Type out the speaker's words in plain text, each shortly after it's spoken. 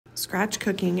Scratch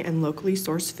cooking and locally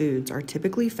sourced foods are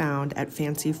typically found at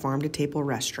fancy farm-to-table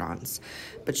restaurants,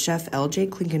 but Chef L.J.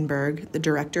 Klinkenberg, the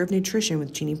Director of Nutrition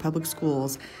with Cheney Public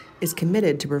Schools, is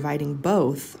committed to providing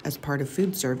both as part of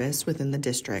food service within the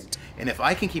district. And if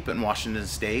I can keep it in Washington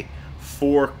State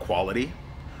for quality,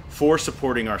 for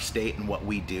supporting our state and what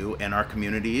we do and our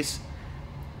communities,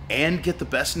 and get the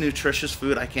best nutritious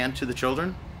food I can to the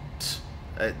children,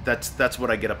 that's what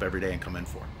I get up every day and come in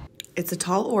for. It's a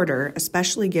tall order,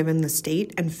 especially given the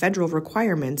state and federal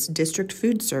requirements district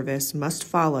food service must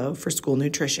follow for school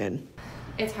nutrition.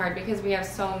 It's hard because we have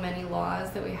so many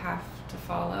laws that we have to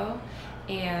follow,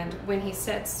 and when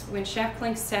Chef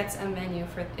Klink sets a menu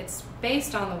it's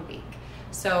based on the week.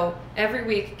 So every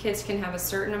week kids can have a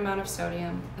certain amount of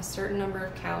sodium, a certain number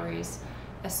of calories,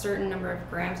 a certain number of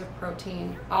grams of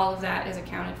protein. All of that is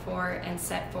accounted for and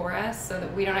set for us so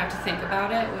that we don't have to think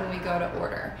about it when we go to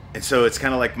order. And so it's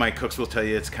kind of like my cooks will tell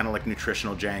you, it's kind of like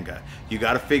nutritional Jenga. You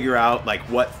got to figure out like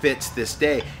what fits this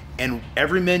day, and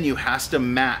every menu has to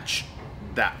match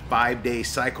that 5-day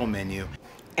cycle menu.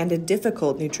 And a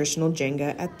difficult nutritional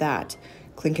Jenga at that.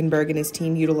 Klinkenberg and his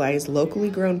team utilize locally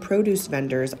grown produce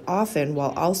vendors, often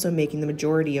while also making the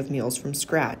majority of meals from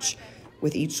scratch.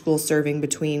 With each school serving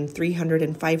between 300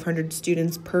 and 500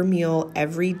 students per meal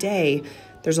every day,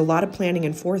 there's a lot of planning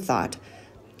and forethought.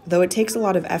 Though it takes a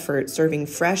lot of effort, serving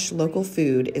fresh local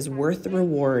food is worth the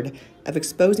reward of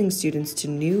exposing students to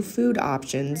new food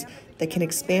options that can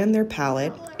expand their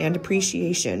palate and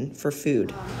appreciation for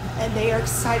food. And they are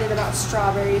excited about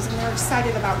strawberries, and they're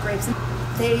excited about grapes. And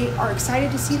they are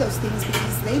excited to see those things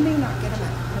because they may not get them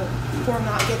at home or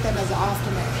not get them as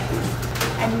often at home.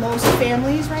 And most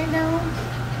families right now,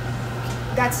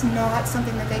 that's not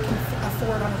something that they can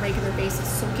afford on a regular basis.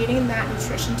 So getting that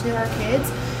nutrition to our kids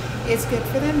is good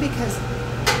for them because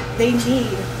they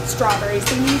need strawberries,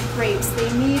 they need grapes,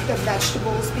 they need the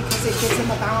vegetables because it gives them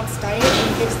a balanced diet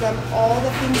and gives them all the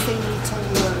things they need to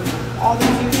learn, all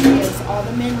the nutrients, all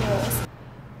the minerals.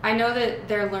 I know that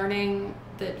they're learning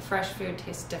that fresh food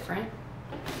tastes different.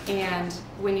 And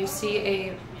when you see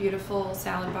a beautiful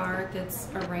salad bar that's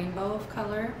a rainbow of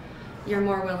color, you're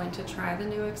more willing to try the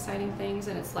new exciting things,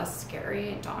 and it's less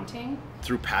scary and daunting.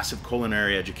 Through passive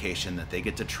culinary education, that they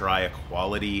get to try a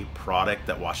quality product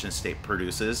that Washington State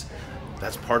produces.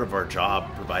 That's part of our job,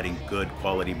 providing good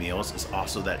quality meals, is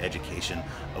also that education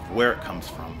of where it comes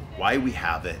from, why we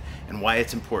have it, and why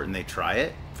it's important they try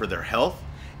it for their health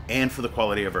and for the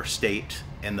quality of our state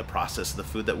and the process of the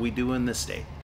food that we do in this state.